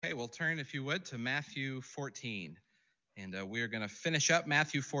Okay, we'll turn, if you would, to Matthew 14. And we are going to finish up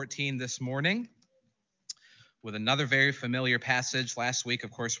Matthew 14 this morning with another very familiar passage. Last week,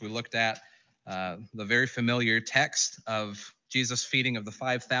 of course, we looked at the very familiar text of Jesus' feeding of the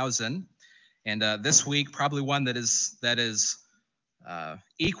 5,000. And this week, probably one that is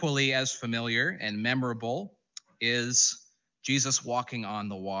equally as familiar and memorable is Jesus walking on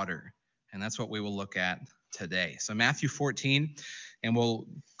the water. And that's what we will look at today. So Matthew 14, and we'll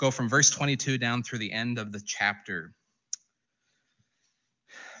go from verse 22 down through the end of the chapter.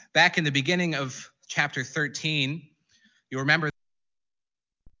 Back in the beginning of chapter 13, you remember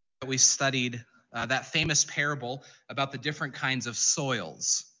that we studied that famous parable about the different kinds of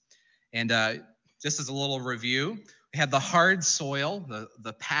soils. And just as a little review, we had the hard soil,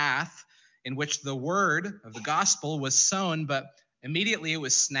 the path in which the word of the gospel was sown, but immediately it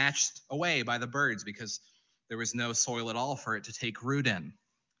was snatched away by the birds because there was no soil at all for it to take root in.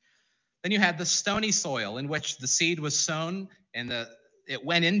 Then you had the stony soil in which the seed was sown and it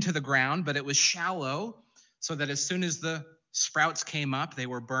went into the ground, but it was shallow, so that as soon as the sprouts came up, they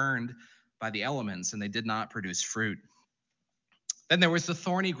were burned by the elements and they did not produce fruit. Then there was the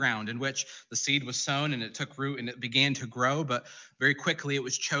thorny ground in which the seed was sown and it took root and it began to grow, but very quickly it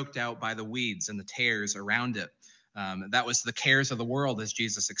was choked out by the weeds and the tares around it. That was the cares of the world, as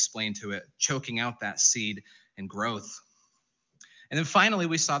Jesus explained to it, choking out that seed and growth. And then finally,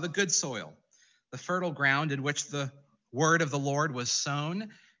 we saw the good soil, the fertile ground in which the word of the Lord was sown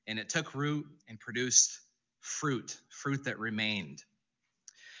and it took root and produced fruit that remained.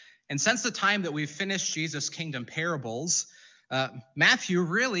 And since the time that we've finished Jesus' kingdom parables, Matthew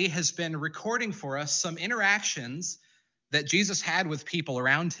really has been recording for us some interactions that Jesus had with people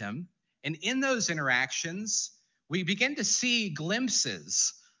around him. And in those interactions, we begin to see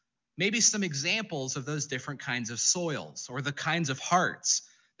glimpses, maybe some examples of those different kinds of soils or the kinds of hearts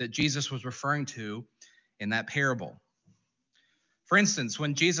that Jesus was referring to in that parable. For instance,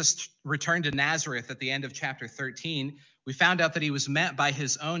 when Jesus returned to Nazareth at the end of chapter 13, we found out that he was met by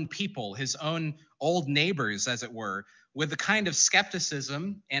his own people, his own old neighbors, as it were, with the kind of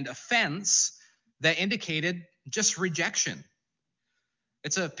skepticism and offense that indicated just rejection.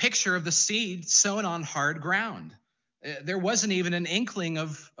 It's a picture of the seed sown on hard ground. There wasn't even an inkling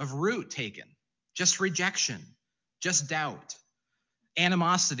of root taken, just rejection, just doubt,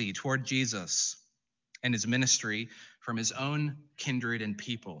 animosity toward Jesus and his ministry from his own kindred and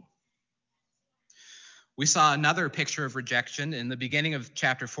people. We saw another picture of rejection in the beginning of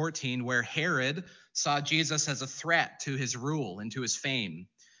chapter 14, where Herod saw Jesus as a threat to his rule and to his fame.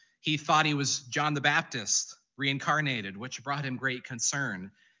 He thought he was John the Baptist reincarnated, which brought him great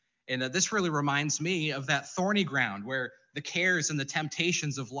concern. And this really reminds me of that thorny ground where the cares and the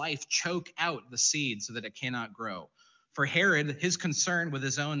temptations of life choke out the seed so that it cannot grow. For Herod, his concern with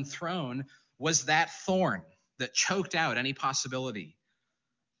his own throne was that thorn that choked out any possibility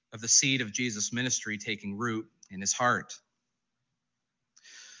of the seed of Jesus' ministry taking root in his heart.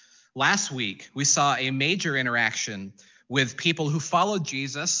 Last week, we saw a major interaction with people who followed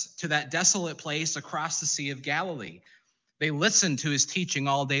Jesus to that desolate place across the Sea of Galilee. They listened to his teaching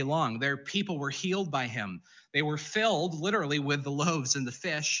all day long. Their people were healed by him. They were filled literally with the loaves and the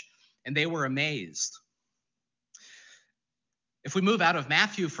fish, and they were amazed. If we move out of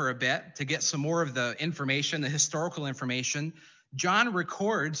Matthew for a bit to get some more of the information, the historical information, John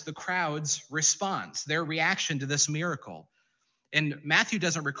records the crowd's response, their reaction to this miracle. And Matthew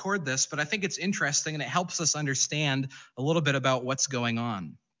doesn't record this, but I think it's interesting and it helps us understand a little bit about what's going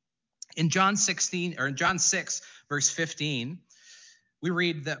on. In John 6, verse 15, we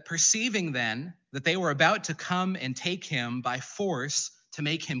read that perceiving then that they were about to come and take him by force to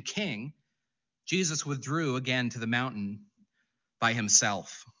make him king, Jesus withdrew again to the mountain by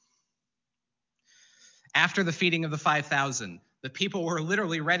himself. After the feeding of the 5,000, the people were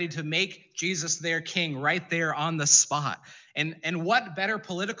literally ready to make Jesus their king right there on the spot. And what better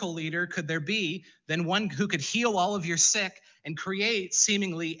political leader could there be than one who could heal all of your sick and create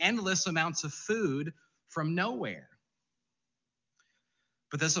seemingly endless amounts of food from nowhere?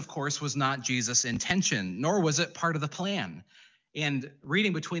 But this, of course, was not Jesus' intention, nor was it part of the plan. And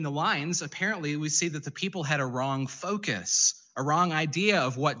reading between the lines, apparently we see that the people had a wrong focus, a wrong idea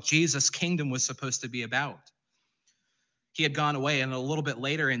of what Jesus' kingdom was supposed to be about. He had gone away, and a little bit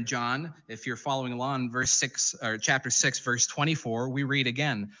later in John, if you're following along, chapter 6, verse 24, we read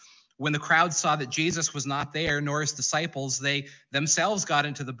again, when the crowd saw that Jesus was not there, nor his disciples, they themselves got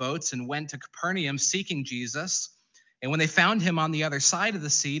into the boats and went to Capernaum seeking Jesus. And when they found him on the other side of the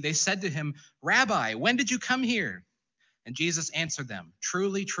sea, they said to him, Rabbi, when did you come here? And Jesus answered them,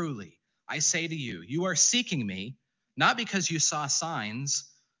 truly, truly, I say to you, you are seeking me, not because you saw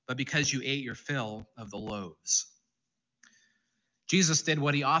signs, but because you ate your fill of the loaves. Jesus did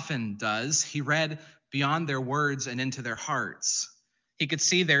what he often does. He read beyond their words and into their hearts. He could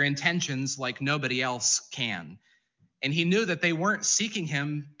see their intentions like nobody else can. And he knew that they weren't seeking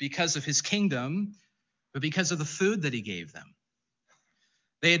him because of his kingdom, but because of the food that he gave them.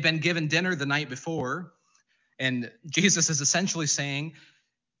 They had been given dinner the night before, and Jesus is essentially saying,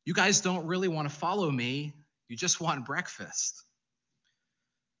 you guys don't really want to follow me, you just want breakfast.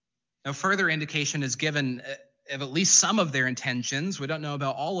 Now, further indication is given of at least some of their intentions. We don't know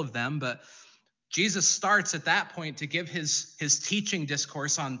about all of them, but Jesus starts at that point to give his teaching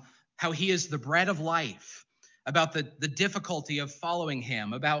discourse on how he is the bread of life, about the difficulty of following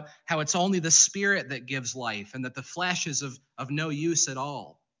him, about how it's only the Spirit that gives life and that the flesh is of no use at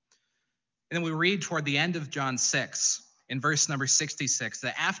all. And then we read toward the end of John 6, in verse number 66,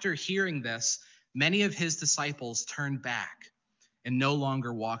 that after hearing this, many of his disciples turned back and no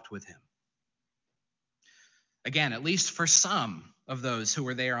longer walked with him. Again, at least for some of those who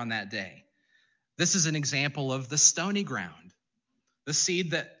were there on that day, this is an example of the stony ground, the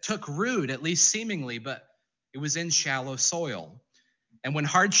seed that took root, at least seemingly, but it was in shallow soil. And when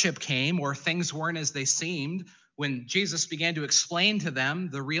hardship came or things weren't as they seemed, when Jesus began to explain to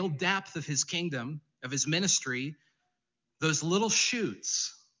them the real depth of his kingdom, of his ministry, those little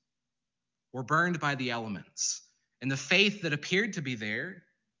shoots were burned by the elements. And the faith that appeared to be there,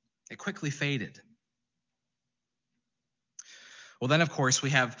 it quickly faded. Well, then, of course, we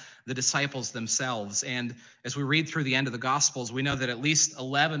have the disciples themselves. And as we read through the end of the Gospels, we know that at least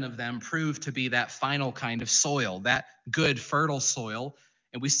 11 of them proved to be that final kind of soil, that good, fertile soil.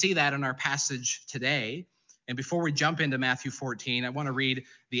 And we see that in our passage today. And before we jump into Matthew 14, I want to read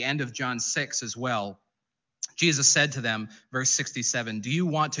the end of John 6 as well. Jesus said to them, verse 67, "Do you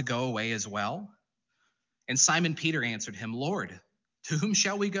want to go away as well?" And Simon Peter answered him, "Lord, to whom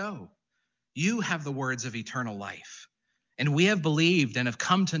shall we go? You have the words of eternal life. And we have believed and have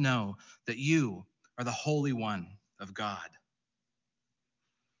come to know that you are the Holy One of God."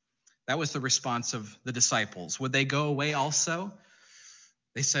 That was the response of the disciples. Would they go away also?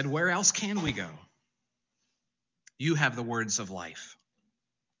 They said, "Where else can we go? You have the words of life."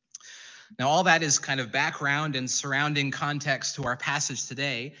 Now, all that is kind of background and surrounding context to our passage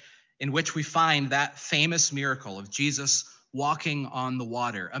today, in which we find that famous miracle of Jesus walking on the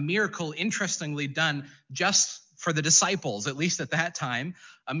water, a miracle interestingly done just for the disciples, at least at that time,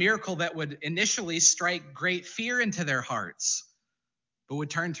 a miracle that would initially strike great fear into their hearts, but would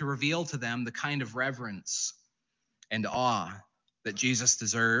turn to reveal to them the kind of reverence and awe that Jesus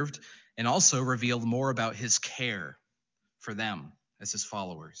deserved, and also revealed more about his care for them as his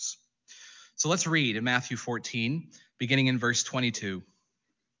followers. So let's read in Matthew 14, beginning in verse 22.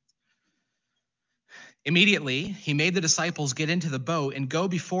 Immediately, he made the disciples get into the boat and go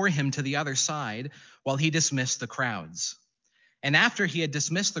before him to the other side while he dismissed the crowds. And after he had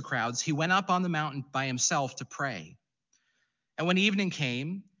dismissed the crowds, he went up on the mountain by himself to pray. And when evening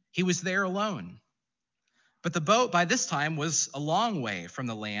came, he was there alone. But the boat by this time was a long way from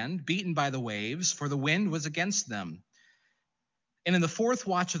the land, beaten by the waves, for the wind was against them. And in the fourth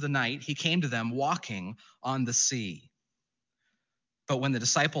watch of the night, he came to them walking on the sea. But when the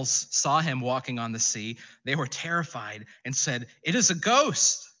disciples saw him walking on the sea, they were terrified and said, "It is a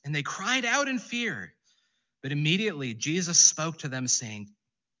ghost!" And they cried out in fear. But immediately Jesus spoke to them, saying,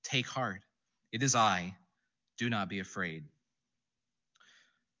 "Take heart, it is I. Do not be afraid."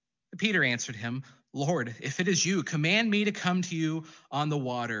 Peter answered him, "Lord, if it is you, command me to come to you on the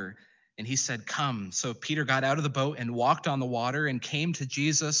water." And he said, "Come." So Peter got out of the boat and walked on the water and came to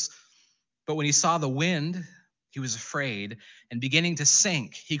Jesus. But when he saw the wind, he was afraid, and beginning to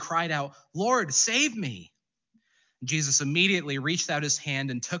sink, he cried out, "Lord, save me." Jesus immediately reached out his hand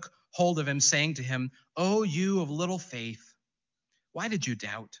and took hold of him, saying to him, "O you of little faith, why did you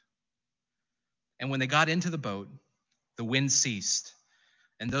doubt?" And when they got into the boat, the wind ceased,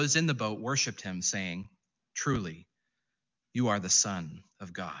 and those in the boat worshiped him, saying, "Truly, you are the Son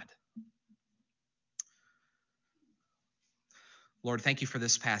of God." Lord, thank you for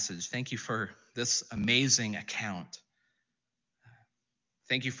this passage. Thank you for this amazing account.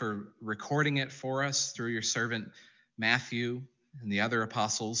 Thank you for recording it for us through your servant Matthew and the other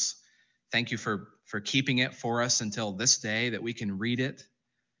apostles. Thank you for keeping it for us until this day that we can read it.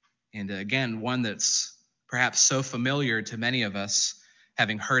 And again, one that's perhaps so familiar to many of us,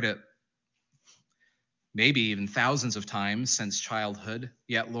 having heard it maybe even thousands of times since childhood.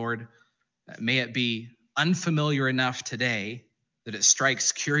 Yet, Lord, may it be unfamiliar enough today that it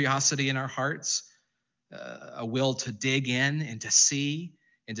strikes curiosity in our hearts, a will to dig in and to see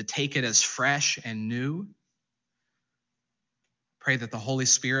and to take it as fresh and new. Pray that the Holy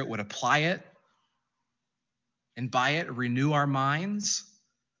Spirit would apply it and by it renew our minds,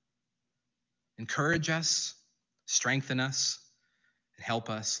 encourage us, strengthen us, and help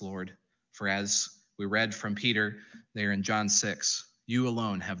us, Lord. For as we read from Peter there in John 6, you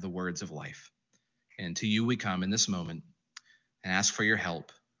alone have the words of life. And to you we come in this moment and ask for your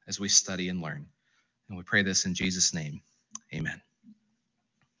help as we study and learn. And we pray this in Jesus' name. Amen.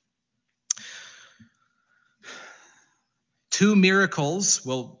 2 miracles.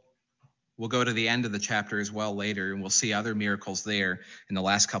 We'll go to the end of the chapter as well later, and we'll see other miracles there in the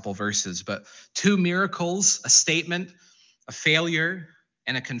last couple verses. But 2 miracles, a statement, a failure,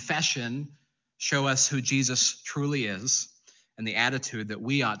 and a confession show us who Jesus truly is and the attitude that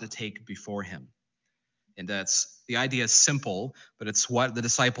we ought to take before him. And the idea is simple, but it's what the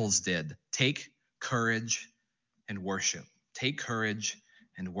disciples did. Take courage and worship. Take courage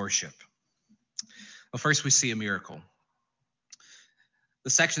and worship. Well, first we see a miracle. The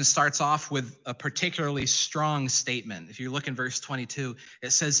section starts off with a particularly strong statement. If you look in verse 22,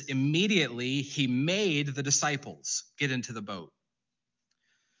 it says, immediately he made the disciples get into the boat.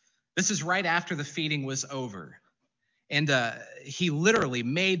 This is right after the feeding was over. And he literally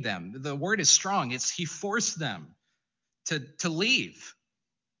made them. The word is strong. He forced them to leave.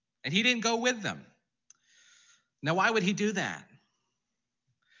 And he didn't go with them. Now, why would he do that?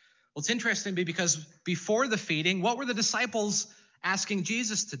 Well, it's interesting because before the feeding, what were the disciples asking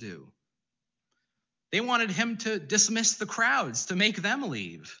Jesus to do? They wanted him to dismiss the crowds, to make them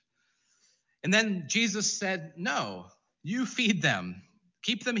leave. And then Jesus said, no, you feed them.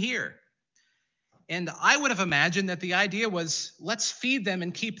 Keep them here. And I would have imagined that the idea was, let's feed them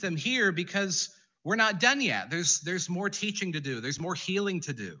and keep them here because we're not done yet. There's more teaching to do. There's more healing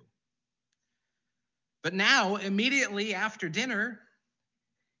to do. But now, immediately after dinner,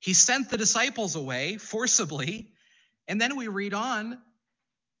 he sent the disciples away forcibly. And then we read on,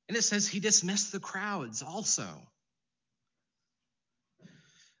 and it says he dismissed the crowds also.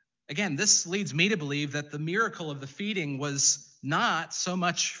 Again, this leads me to believe that the miracle of the feeding was not so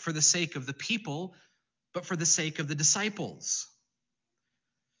much for the sake of the people, but for the sake of the disciples.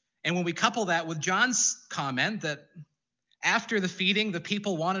 And when we couple that with John's comment that after the feeding, the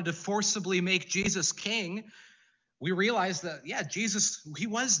people wanted to forcibly make Jesus king, we realize that, Jesus, he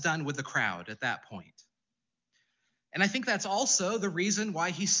was done with the crowd at that point. And I think that's also the reason why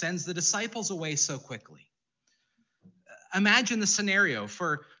he sends the disciples away so quickly. Imagine the scenario.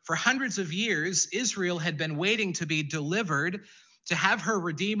 For hundreds of years, Israel had been waiting to be delivered, to have her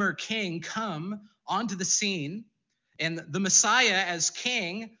Redeemer King come onto the scene. And the Messiah as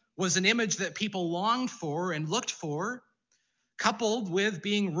king was an image that people longed for and looked for, coupled with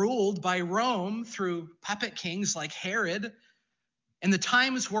being ruled by Rome through puppet kings like Herod. And the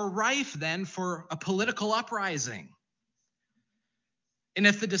times were rife then for a political uprising. And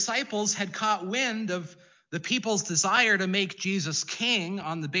if the disciples had caught wind of the people's desire to make Jesus king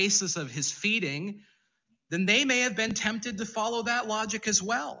on the basis of his feeding, then they may have been tempted to follow that logic as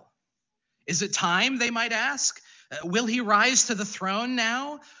well. Is it time, they might ask? Will he rise to the throne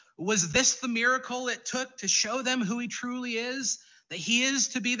now? Was this the miracle it took to show them who he truly is, that he is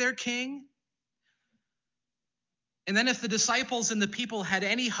to be their king? And then if the disciples and the people had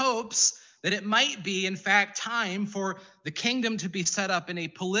any hopes that it might be, in fact, time for the kingdom to be set up in a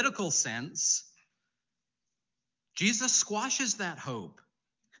political sense, Jesus squashes that hope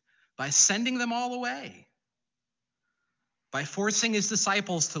by sending them all away, by forcing his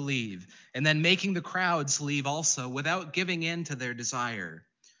disciples to leave, and then making the crowds leave also without giving in to their desire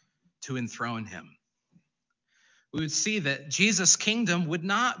to enthrone him. We would see that Jesus' kingdom would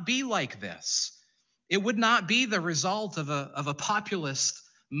not be like this. It would not be the result of a populist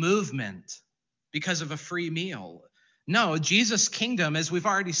movement because of a free meal. No, Jesus' kingdom, as we've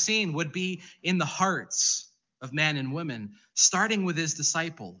already seen, would be in the hearts of men and women, starting with his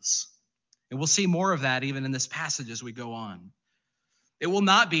disciples. And we'll see more of that even in this passage as we go on. It will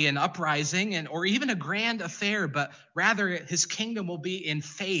not be an uprising or even a grand affair, but rather his kingdom will be in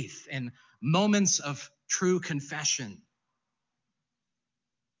faith and moments of true confession.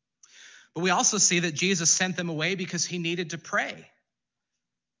 But we also see that Jesus sent them away because he needed to pray,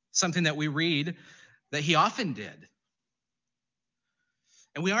 something that we read that he often did.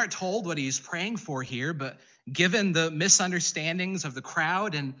 And we aren't told what he's praying for here, but given the misunderstandings of the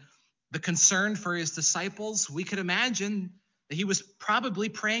crowd and the concern for his disciples, we could imagine that he was probably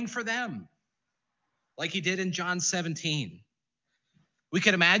praying for them, like he did in John 17. We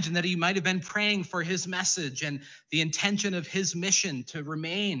could imagine that he might have been praying for his message and the intention of his mission to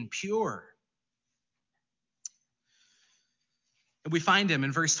remain pure. And we find him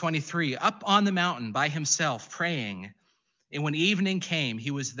in verse 23, up on the mountain by himself praying. And when evening came,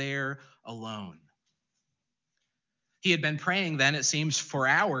 he was there alone. He had been praying then, it seems, for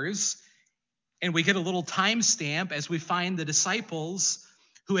hours. And we get a little timestamp as we find the disciples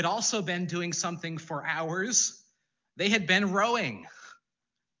who had also been doing something for hours. They had been rowing,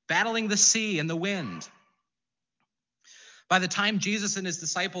 battling the sea and the wind. By the time Jesus and his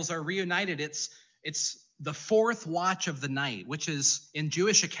disciples are reunited, it's the fourth watch of the night, which is, in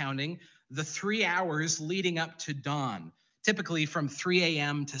Jewish accounting, the 3 hours leading up to dawn, typically from 3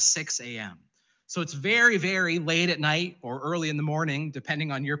 a.m. to 6 a.m. So it's very, very late at night or early in the morning,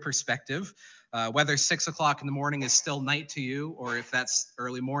 depending on your perspective. Whether 6 o'clock in the morning is still night to you, or if that's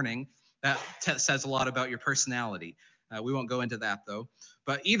early morning, that says a lot about your personality. We won't go into that, though.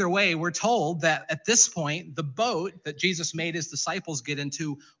 But either way, we're told that at this point, the boat that Jesus made his disciples get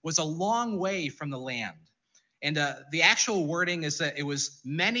into was a long way from the land. And the actual wording is that it was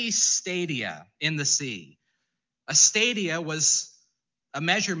many stadia in the sea. A stadia was a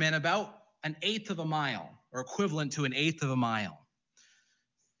measurement about an eighth of a mile, or equivalent to an eighth of a mile.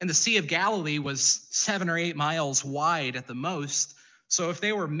 And the Sea of Galilee was 7 or 8 miles wide at the most. So if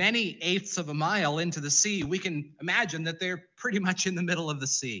they were many eighths of a mile into the sea, we can imagine that they're pretty much in the middle of the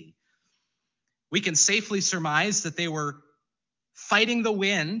sea. We can safely surmise that they were fighting the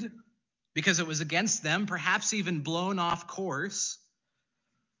wind because it was against them, perhaps even blown off course.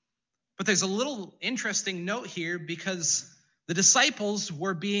 But there's a little interesting note here because the disciples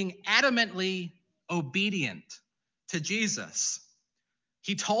were being adamantly obedient to Jesus.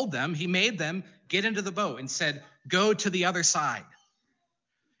 He told them, he made them get into the boat and said, go to the other side.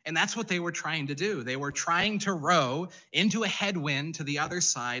 And that's what they were trying to do. They were trying to row into a headwind to the other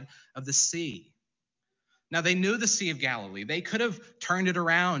side of the sea. Now, they knew the Sea of Galilee. They could have turned it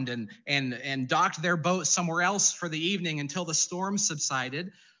around and docked their boat somewhere else for the evening until the storm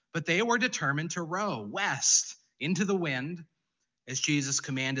subsided, but they were determined to row west into the wind as Jesus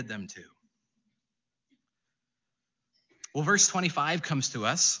commanded them to. Well, verse 25 comes to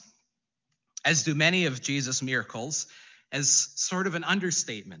us, as do many of Jesus' miracles, as sort of an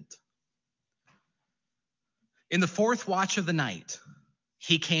understatement. In the fourth watch of the night,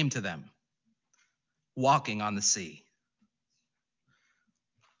 he came to them, walking on the sea.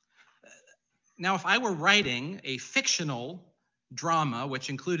 Now, if I were writing a fictional drama which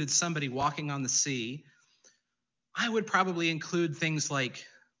included somebody walking on the sea, I would probably include things like,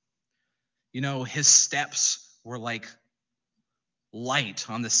 his steps were like light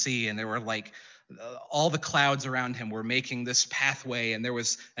on the sea, and there were like all the clouds around him were making this pathway, and there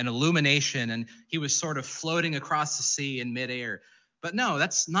was an illumination, and he was sort of floating across the sea in midair. But no,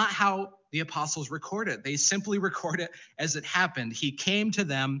 that's not how the apostles record it. They simply record it as it happened. He came to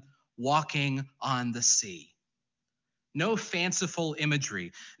them walking on the sea. No fanciful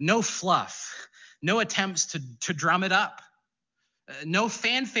imagery, no fluff, no attempts to drum it up, no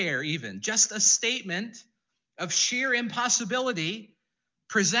fanfare even, just a statement of sheer impossibility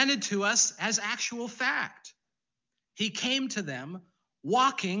presented to us as actual fact. He came to them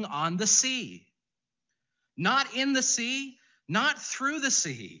walking on the sea. Not in the sea, not through the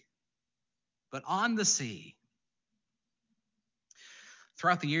sea, but on the sea.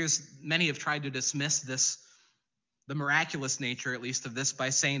 Throughout the years, many have tried to dismiss the miraculous nature, at least, of this by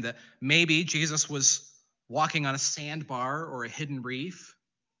saying that maybe Jesus was walking on a sandbar or a hidden reef.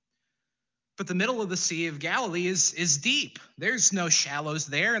 But the middle of the Sea of Galilee is deep. There's no shallows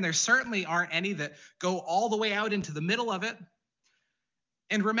there, and there certainly aren't any that go all the way out into the middle of it.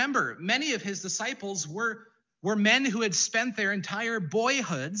 And remember, many of his disciples were men who had spent their entire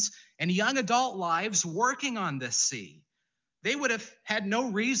boyhoods and young adult lives working on this sea. They would have had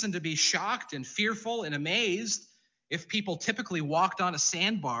no reason to be shocked and fearful and amazed if people typically walked on a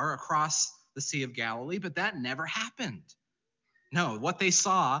sandbar across the Sea of Galilee, but that never happened. No, what they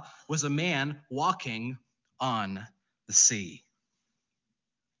saw was a man walking on the sea.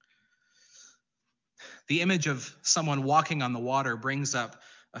 The image of someone walking on the water brings up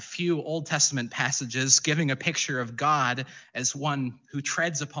a few Old Testament passages giving a picture of God as one who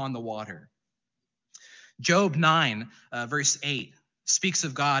treads upon the water. Job 9, verse 8, speaks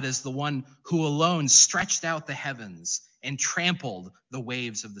of God as the one who alone stretched out the heavens and trampled the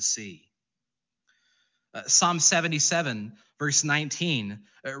waves of the sea. Psalm 77, verse 19,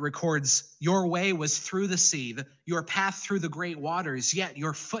 records, your way was through the sea, your path through the great waters, yet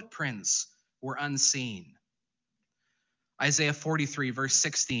your footprints were unseen. Isaiah 43, verse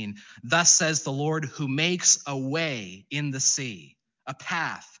 16, thus says the Lord who makes a way in the sea, a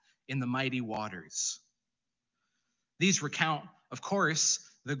path in the mighty waters. These recount, of course,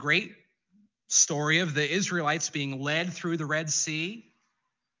 the great story of the Israelites being led through the Red Sea.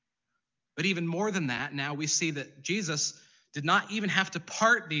 But even more than that, now we see that Jesus did not even have to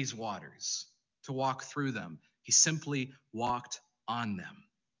part these waters to walk through them. He simply walked on them.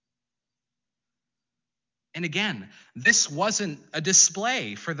 And again, this wasn't a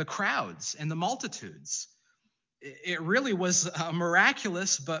display for the crowds and the multitudes. It really was a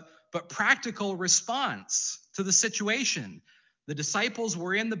miraculous but practical response to the situation. The disciples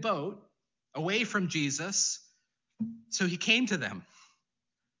were in the boat away from Jesus, so he came to them.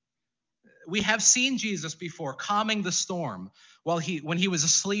 We have seen Jesus before calming the storm when he was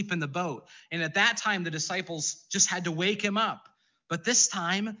asleep in the boat. And at that time, the disciples just had to wake him up. But this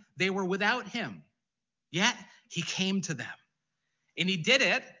time, they were without him. Yet, he came to them. And he did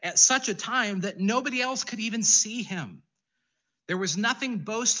it at such a time that nobody else could even see him. There was nothing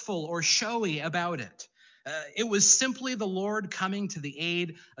boastful or showy about it. It was simply the Lord coming to the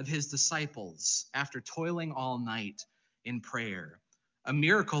aid of his disciples after toiling all night in prayer. A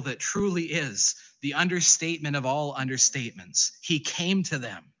miracle that truly is the understatement of all understatements. He came to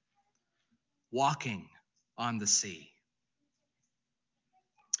them walking on the sea.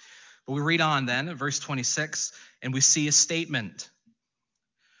 But we read on then, verse 26, and we see a statement.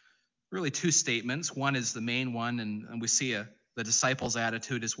 Really two statements. One is the main one, and we see the disciples'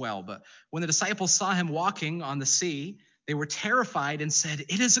 attitude as well. But when the disciples saw him walking on the sea, they were terrified and said,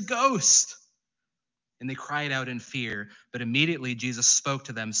 "It is a ghost." And they cried out in fear. But immediately Jesus spoke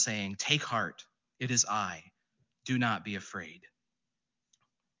to them, saying, "Take heart, it is I. Do not be afraid."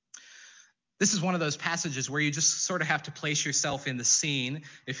 This is one of those passages where you just sort of have to place yourself in the scene,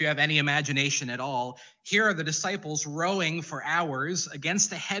 if you have any imagination at all. Here are the disciples rowing for hours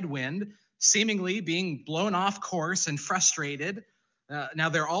against a headwind, seemingly being blown off course and frustrated. Now,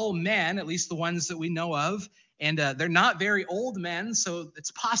 they're all men, at least the ones that we know of, and they're not very old men, so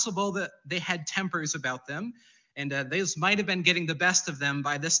it's possible that they had tempers about them, and those might have been getting the best of them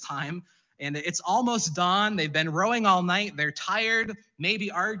by this time. And it's almost dawn. They've been rowing all night. They're tired,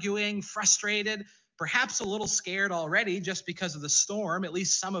 maybe arguing, frustrated, perhaps a little scared already just because of the storm, at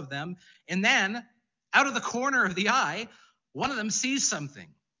least some of them. And then, out of the corner of the eye, one of them sees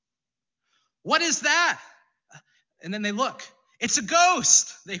something. "What is that?" And then they look. "It's a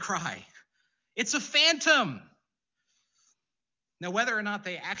ghost," they cry. "It's a phantom." Now, whether or not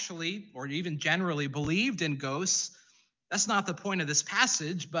they actually or even generally believed in ghosts, that's not the point of this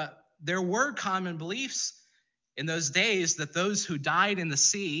passage, but there were common beliefs in those days that those who died in the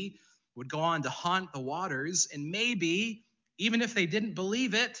sea would go on to haunt the waters, and maybe, even if they didn't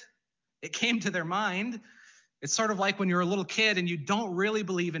believe it, it came to their mind. It's sort of like when you're a little kid and you don't really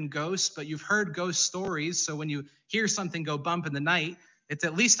believe in ghosts, but you've heard ghost stories, so when you hear something go bump in the night, it's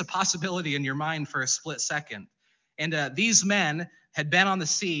at least a possibility in your mind for a split second. And these men had been on the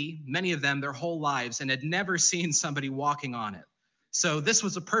sea, many of them their whole lives, and had never seen somebody walking on it. So this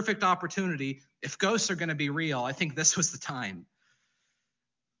was a perfect opportunity. If ghosts are going to be real, I think this was the time.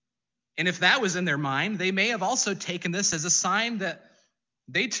 And if that was in their mind, they may have also taken this as a sign that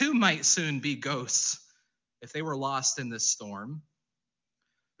they too might soon be ghosts if they were lost in this storm.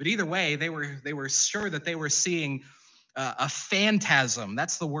 But either way, they were sure that they were seeing a phantasm.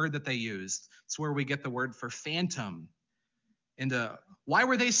 That's the word that they used. It's where we get the word for phantom. And why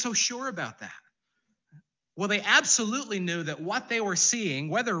were they so sure about that? Well, they absolutely knew that what they were seeing,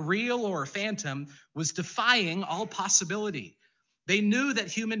 whether real or phantom, was defying all possibility. They knew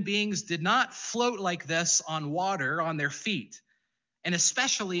that human beings did not float like this on water on their feet, and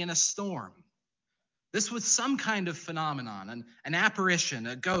especially in a storm. This was some kind of phenomenon, an apparition,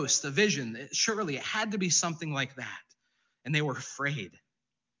 a ghost, a vision. Surely it had to be something like that. And they were afraid.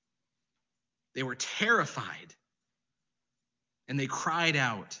 They were terrified. And they cried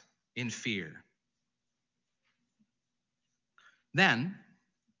out in fear. Then,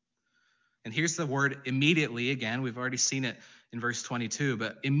 and here's the word immediately again. We've already seen it in verse 22,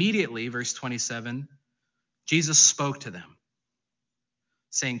 but immediately, verse 27, Jesus spoke to them,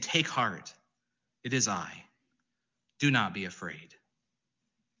 saying, "Take heart, it is I. Do not be afraid."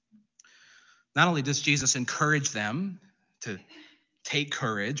 Not only does Jesus encourage them to take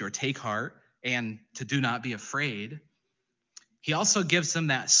courage or take heart and to do not be afraid, he also gives them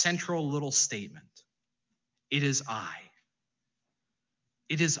that central little statement. It is I.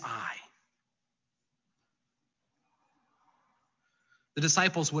 It is I. The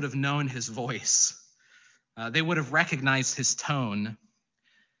disciples would have known his voice. They would have recognized his tone.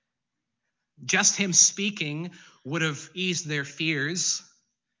 Just him speaking would have eased their fears.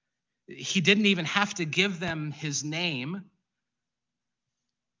 He didn't even have to give them his name,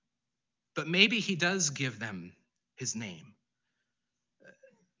 but maybe he does give them his name.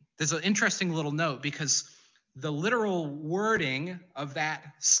 There's an interesting little note because the literal wording of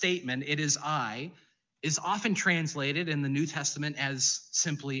that statement, "it is I," is often translated in the New Testament as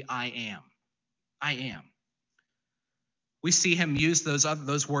simply I am. I am. We see him use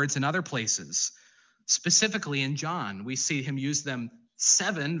those words in other places. Specifically in John, we see him use them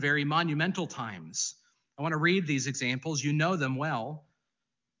 7 very monumental times. I want to read these examples. You know them well,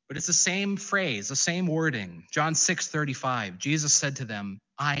 but it's the same phrase, the same wording. John 6:35, Jesus said to them,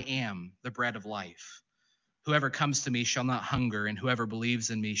 I am the bread of life. Whoever comes to me shall not hunger, and whoever believes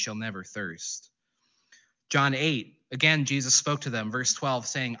in me shall never thirst. John 8, again, Jesus spoke to them, verse 12,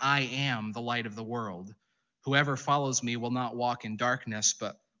 saying, I am the light of the world. Whoever follows me will not walk in darkness,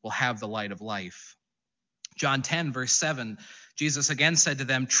 but will have the light of life. John 10, verse 7, Jesus again said to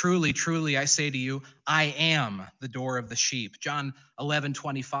them, truly, truly, I say to you, I am the door of the sheep. John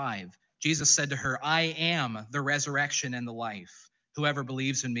 11:25, Jesus said to her, I am the resurrection and the life. Whoever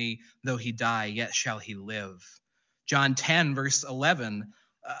believes in me, though he die, yet shall he live. John 10, verse 11,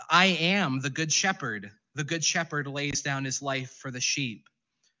 I am the good shepherd. The good shepherd lays down his life for the sheep.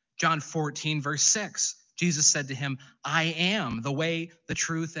 John 14, verse 6, Jesus said to him, I am the way, the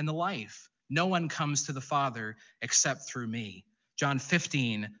truth, and the life. No one comes to the Father except through me. John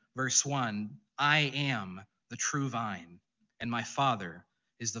 15, verse 1, I am the true vine, and my Father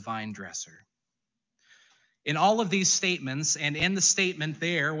is the vine dresser. In all of these statements, and in the statement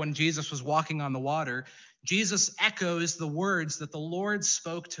there when Jesus was walking on the water, Jesus echoes the words that the Lord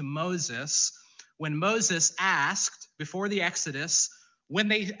spoke to Moses when Moses asked, before the Exodus, when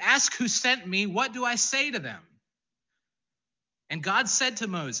they ask who sent me, what do I say to them? And God said to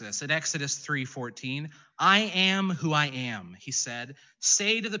Moses in Exodus 3:14, I am who I am, he said.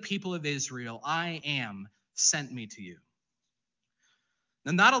 Say to the people of Israel, I am sent me to you.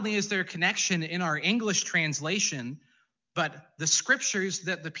 Now, not only is there a connection in our English translation, but the scriptures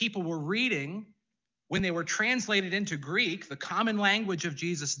that the people were reading when they were translated into Greek, the common language of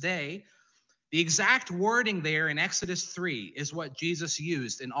Jesus' day, the exact wording there in Exodus 3 is what Jesus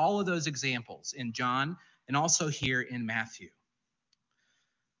used in all of those examples in John and also here in Matthew.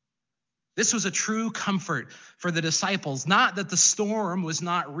 This was a true comfort for the disciples, not that the storm was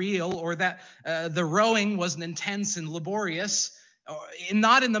not real or that the rowing wasn't intense and laborious,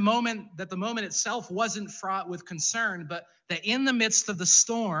 not in the moment that the moment itself wasn't fraught with concern, but that in the midst of the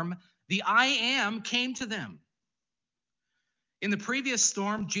storm, the I am came to them. In the previous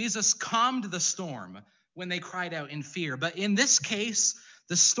storm, Jesus calmed the storm when they cried out in fear. But in this case,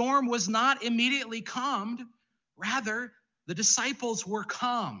 the storm was not immediately calmed. Rather, the disciples were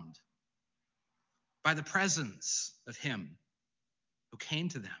calmed by the presence of him who came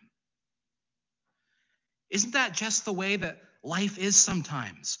to them. Isn't that just the way that life is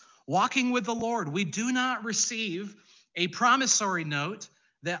sometimes? Walking with the Lord, we do not receive a promissory note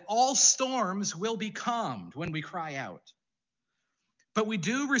that all storms will be calmed when we cry out. But we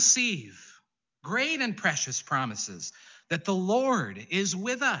do receive great and precious promises that the Lord is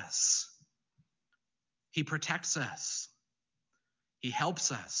with us. He protects us. He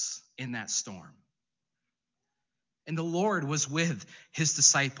helps us in that storm. And the Lord was with his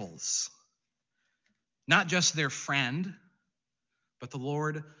disciples, not just their friend, but the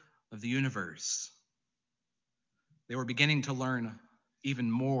Lord of the universe. They were beginning to learn even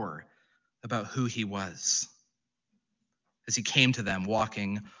more about who he was as he came to them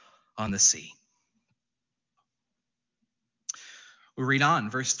walking on the sea. We read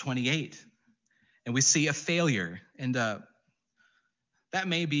on, verse 28, and we see a failure. And that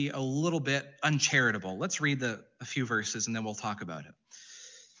may be a little bit uncharitable. Let's read a few verses and then we'll talk about it.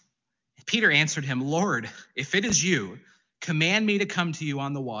 Peter answered him, Lord, if it is you, command me to come to you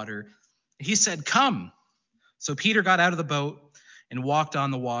on the water. He said, come. So Peter got out of the boat and walked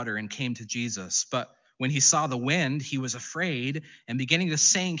on the water and came to Jesus. But when he saw the wind, he was afraid, and beginning to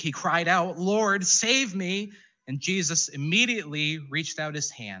sink, he cried out, Lord, save me. And Jesus immediately reached out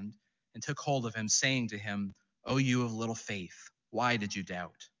his hand and took hold of him, saying to him, O you of little faith, why did you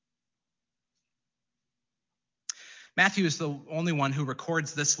doubt? Matthew is the only one who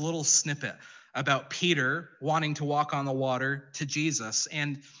records this little snippet about Peter wanting to walk on the water to Jesus.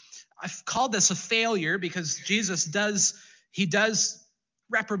 And I've called this a failure because Jesus does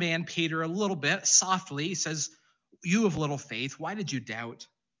reprimand Peter a little bit softly. He says, you of little faith, why did you doubt?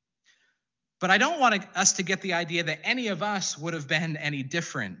 But I don't want us to get the idea that any of us would have been any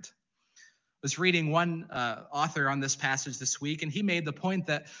different. I was reading one author on this passage this week, and he made the point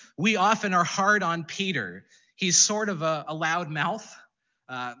that we often are hard on Peter. He's sort of a loud mouth.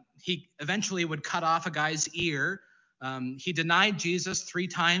 He eventually would cut off a guy's ear. He denied Jesus 3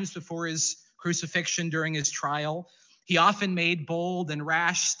 times before his crucifixion during his trial. He often made bold and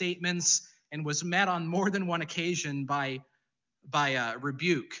rash statements and was met on more than one occasion by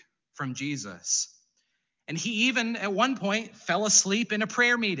rebuke from Jesus. And he even, at one point, fell asleep in a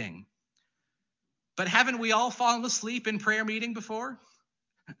prayer meeting. But haven't we all fallen asleep in prayer meeting before?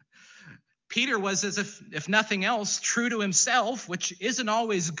 Peter was, as if nothing else, true to himself, which isn't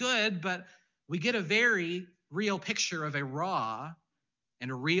always good, but we get a very real picture of a raw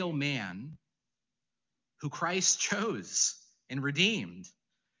and a real man who Christ chose and redeemed.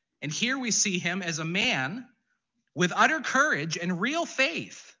 And here we see him as a man with utter courage and real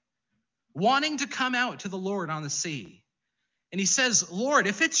faith, wanting to come out to the Lord on the sea. And he says, Lord,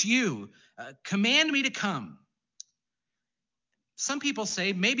 if it's you, command me to come. Some people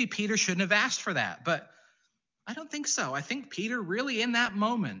say maybe Peter shouldn't have asked for that, but I don't think so. I think Peter really in that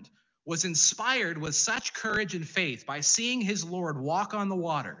moment was inspired with such courage and faith by seeing his Lord walk on the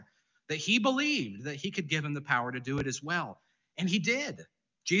water that he believed that he could give him the power to do it as well. And he did.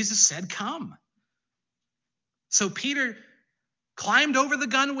 Jesus said, come. So Peter climbed over the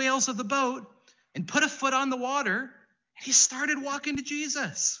gunwales of the boat and put a foot on the water, and he started walking to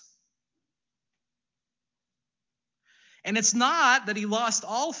Jesus. And it's not that he lost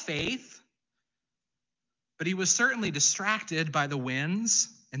all faith, but he was certainly distracted by the winds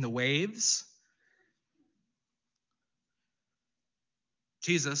and the waves.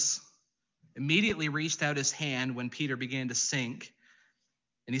 Jesus immediately reached out his hand when Peter began to sink,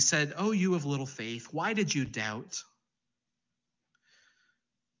 and he said, "Oh, you of little faith, why did you doubt?"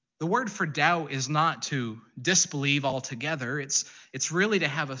 The word for doubt is not to disbelieve altogether. It's really to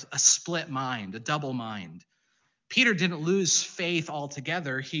have a split mind, a double mind. Peter didn't lose faith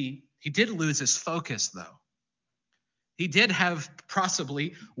altogether. He did lose his focus, though. He did have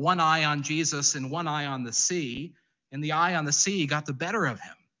possibly one eye on Jesus and one eye on the sea, and the eye on the sea got the better of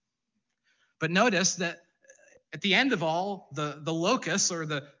him. But notice that at the end of all, the locus or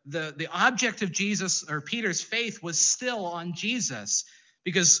the object of Jesus or Peter's faith was still on Jesus.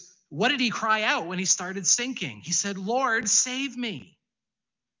 Because what did he cry out when he started sinking? He said, Lord, save me.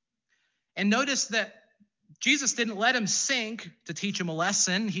 And notice that Jesus didn't let him sink to teach him a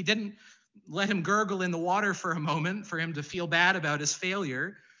lesson. He didn't let him gurgle in the water for a moment for him to feel bad about his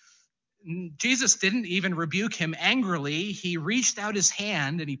failure. Jesus didn't even rebuke him angrily. He reached out his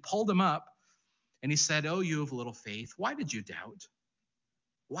hand and he pulled him up and he said, "Oh, you of little faith, why did you doubt?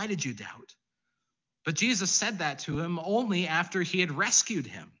 Why did you doubt?" But Jesus said that to him only after he had rescued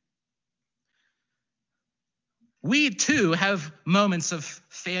him. We too have moments of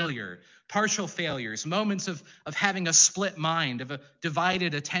failure, partial failures, moments of having a split mind, of a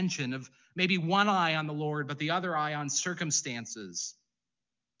divided attention, of maybe one eye on the Lord, but the other eye on circumstances.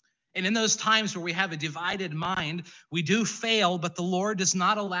 And in those times where we have a divided mind, we do fail, but the Lord does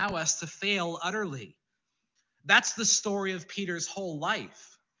not allow us to fail utterly. That's the story of Peter's whole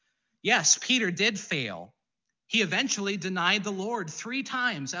life. Yes, Peter did fail. He eventually denied the Lord 3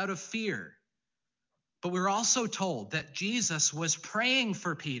 times out of fear. But we're also told that Jesus was praying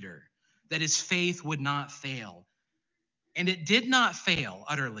for Peter, that his faith would not fail. And it did not fail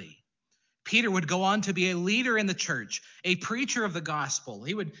utterly. Peter would go on to be a leader in the church, a preacher of the gospel.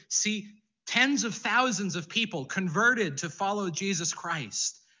 He would see tens of thousands of people converted to follow Jesus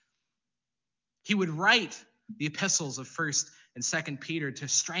Christ. He would write the epistles of 1st and 2nd Peter to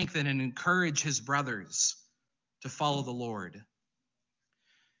strengthen and encourage his brothers to follow the Lord.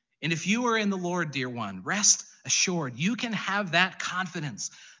 And if you are in the Lord, dear one, rest assured, you can have that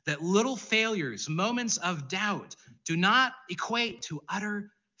confidence that little failures, moments of doubt, do not equate to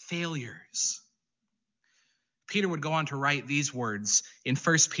utter failures. Peter would go on to write these words in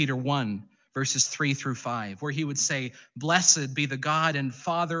 1 Peter 1, verses 3 through 5, where he would say, "Blessed be the God and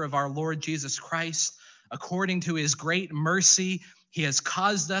Father of our Lord Jesus Christ. According to his great mercy, he has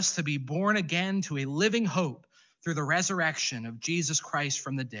caused us to be born again to a living hope through the resurrection of Jesus Christ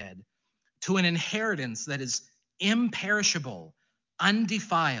from the dead, to an inheritance that is imperishable,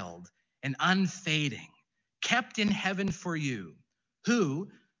 undefiled, and unfading, kept in heaven for you, who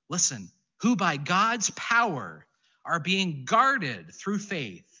by God's power are being guarded through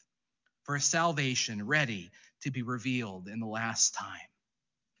faith for a salvation ready to be revealed in the last time."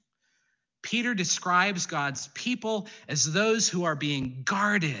 Peter describes God's people as those who are being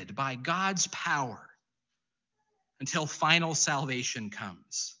guarded by God's power until final salvation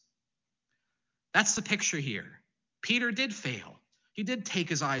comes. That's the picture here. Peter did fail. He did take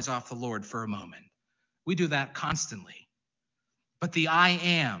his eyes off the Lord for a moment. We do that constantly. But the I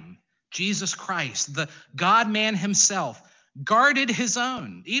am, Jesus Christ, the God-man himself, guarded his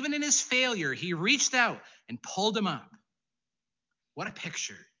own. Even in his failure, he reached out and pulled him up. What a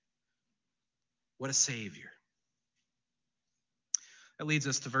picture. What a Savior. That leads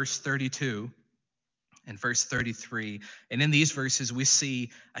us to verse 32. and verse 33. And in these verses, we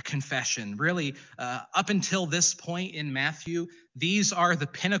see a confession. Really, up until this point in Matthew, these are the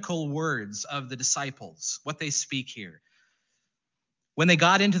pinnacle words of the disciples, what they speak here. When they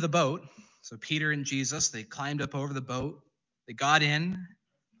got into the boat, so Peter and Jesus, they climbed up over the boat. They got in,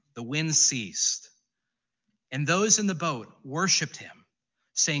 the wind ceased. And those in the boat worshiped him,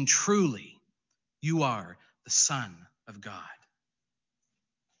 saying, "Truly, you are the Son of God."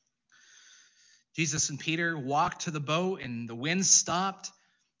 Jesus and Peter walked to the boat, and the wind stopped.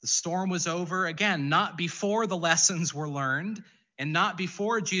 The storm was over. Again, not before the lessons were learned, and not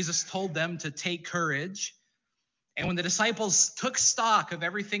before Jesus told them to take courage. And when the disciples took stock of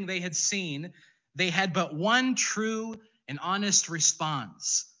everything they had seen, they had but one true and honest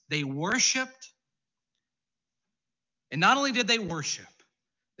response. They worshiped. And not only did they worship,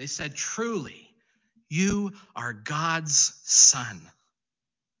 they said, "Truly, you are God's Son."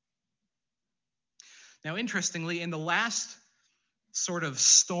 Now, interestingly, in the last sort of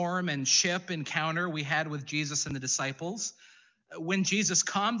storm and ship encounter we had with Jesus and the disciples, when Jesus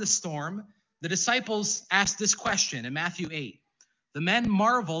calmed the storm, the disciples asked this question in Matthew 8. The men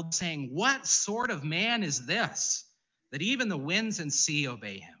marveled, saying, "What sort of man is this, that even the winds and sea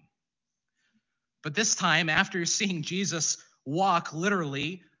obey him?" But this time, after seeing Jesus walk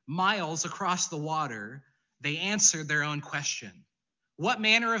literally miles across the water, they answered their own question. What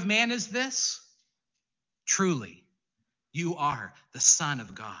manner of man is this? Truly, you are the Son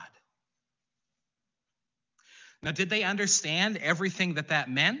of God. Now, did they understand everything that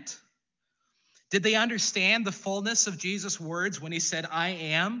meant? Did they understand the fullness of Jesus' words when he said, "I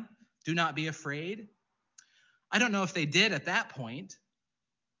am, do not be afraid"? I don't know if they did at that point,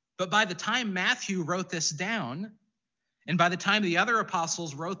 but by the time Matthew wrote this down, and by the time the other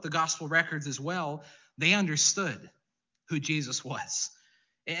apostles wrote the gospel records as well, they understood who Jesus was.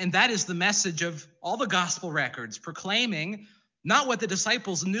 And that is the message of all the gospel records, proclaiming not what the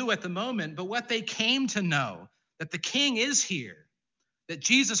disciples knew at the moment, but what they came to know, that the King is here, that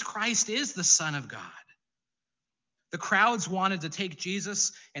Jesus Christ is the Son of God. The crowds wanted to take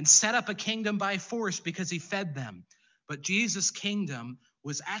Jesus and set up a kingdom by force because he fed them. But Jesus' kingdom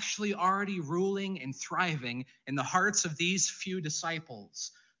was actually already ruling and thriving in the hearts of these few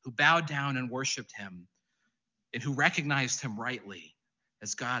disciples who bowed down and worshiped him and who recognized him rightly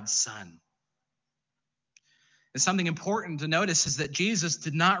as God's Son. And something important to notice is that Jesus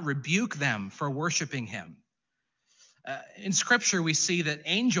did not rebuke them for worshiping him. In Scripture, we see that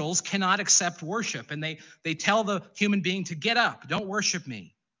angels cannot accept worship, and they tell the human being to get up, don't worship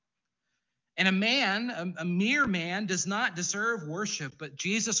me. And a mere man, does not deserve worship, but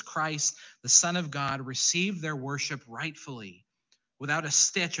Jesus Christ, the Son of God, received their worship rightfully, without a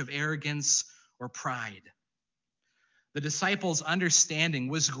stitch of arrogance or pride. The disciples' understanding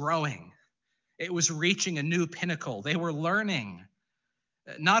was growing. It was reaching a new pinnacle. They were learning.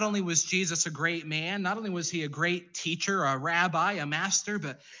 Not only was Jesus a great man, not only was he a great teacher, a rabbi, a master,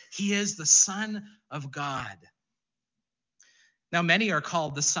 but he is the Son of God. Now, many are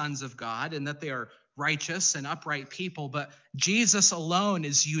called the sons of God, and that they are righteous and upright people, but Jesus alone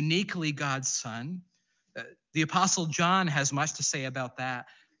is uniquely God's Son. The Apostle John has much to say about that.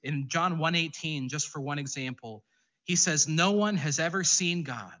 In John 1:18, just for one example, he says, "No one has ever seen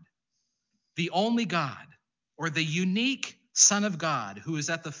God, the only God, or the unique Son of God who is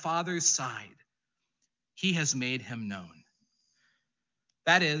at the Father's side. He has made him known."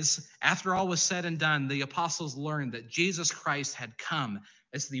 That is, after all was said and done, the apostles learned that Jesus Christ had come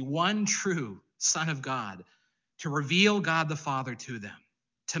as the one true Son of God to reveal God the Father to them,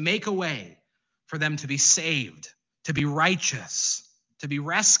 to make a way for them to be saved, to be righteous, to be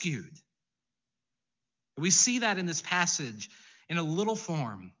rescued. We see that in this passage in a little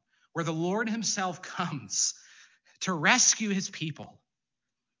form where the Lord himself comes to rescue his people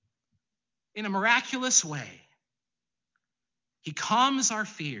in a miraculous way. He calms our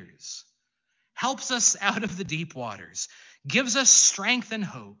fears, helps us out of the deep waters, gives us strength and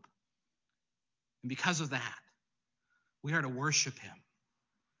hope. And because of that, we are to worship him,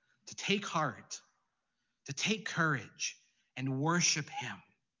 to take heart, to take courage, and worship him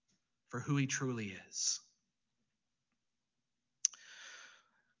for who he truly is.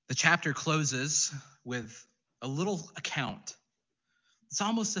 The chapter closes with a little account. It's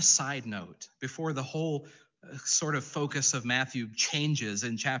almost a side note before the whole sort of focus of Matthew changes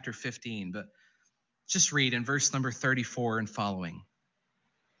in chapter 15. But just read in verse number 34 and following.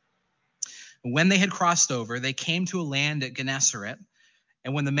 When they had crossed over, they came to a land at Gennesaret.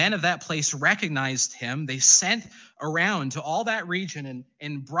 And when the men of that place recognized him, they sent around to all that region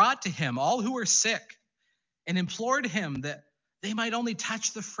and brought to him all who were sick and implored him that they might only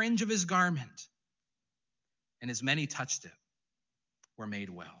touch the fringe of his garment. and as many touched it were made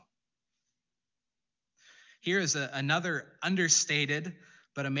well. Here is another understated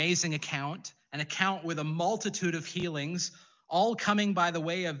but amazing account, an account with a multitude of healings, all coming by the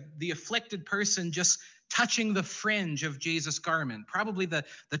way of the afflicted person just touching the fringe of Jesus' garment, probably the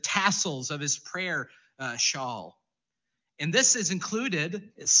tassels of his prayer shawl. And this is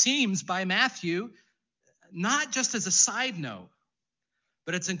included, it seems, by Matthew, not just as a side note,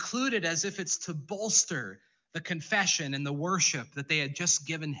 but it's included as if it's to bolster the confession and the worship that they had just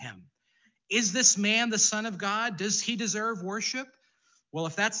given him. Is this man the Son of God? Does he deserve worship? Well,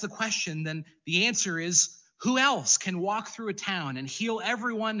 if that's the question, then the answer is, who else can walk through a town and heal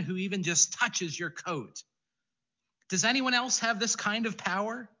everyone who even just touches your coat? Does anyone else have this kind of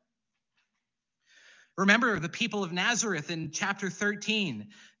power? Remember the people of Nazareth in chapter 13.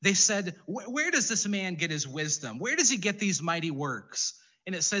 They said, where does this man get his wisdom? Where does he get these mighty works?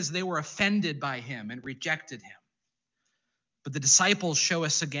 And it says they were offended by him and rejected him. But the disciples show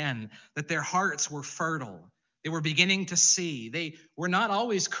us again that their hearts were fertile. They were beginning to see. They were not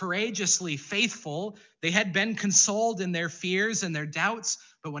always courageously faithful. They had been consoled in their fears and their doubts,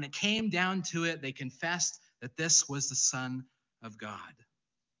 but when it came down to it, they confessed that this was the Son of God.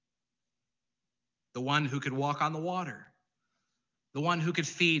 The one who could walk on the water. The one who could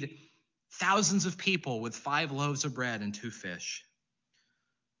feed thousands of people with 5 loaves of bread and 2 fish.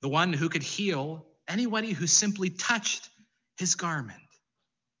 The one who could heal anybody who simply touched his garment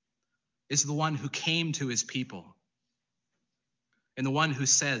is the one who came to his people. And the one who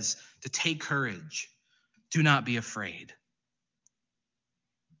says to take courage, do not be afraid.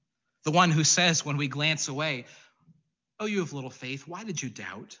 The one who says when we glance away, oh, you have little faith, why did you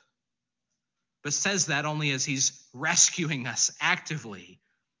doubt? But says that only as he's rescuing us actively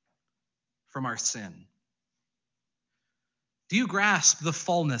from our sin. Do you grasp the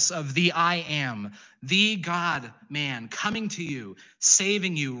fullness of the I am, the God-man coming to you,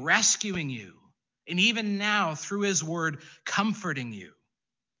 saving you, rescuing you, and even now through his word, comforting you?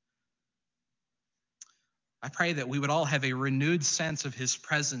 I pray that we would all have a renewed sense of his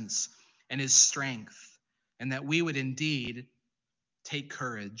presence and his strength, and that we would indeed take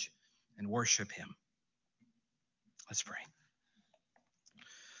courage and worship him. Let's pray.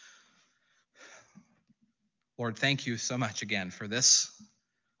 Lord, thank you so much again for this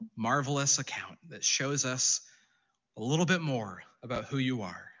marvelous account that shows us a little bit more about who you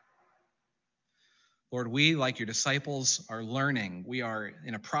are. Lord, we, like your disciples, are learning. We are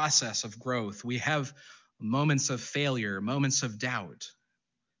in a process of growth. We have moments of failure, moments of doubt.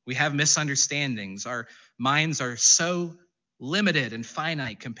 We have misunderstandings. Our minds are so limited and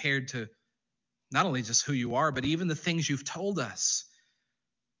finite compared to not only just who you are, but even the things you've told us.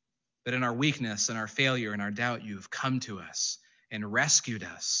 But in our weakness and our failure and our doubt, you have come to us and rescued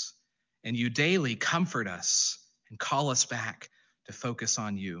us. And you daily comfort us and call us back to focus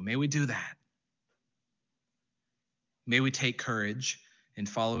on you. May we do that. May we take courage in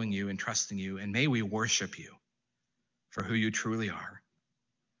following you and trusting you. And may we worship you for who you truly are.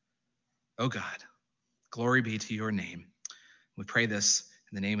 Oh God, glory be to your name. We pray this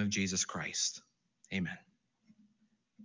in the name of Jesus Christ. Amen.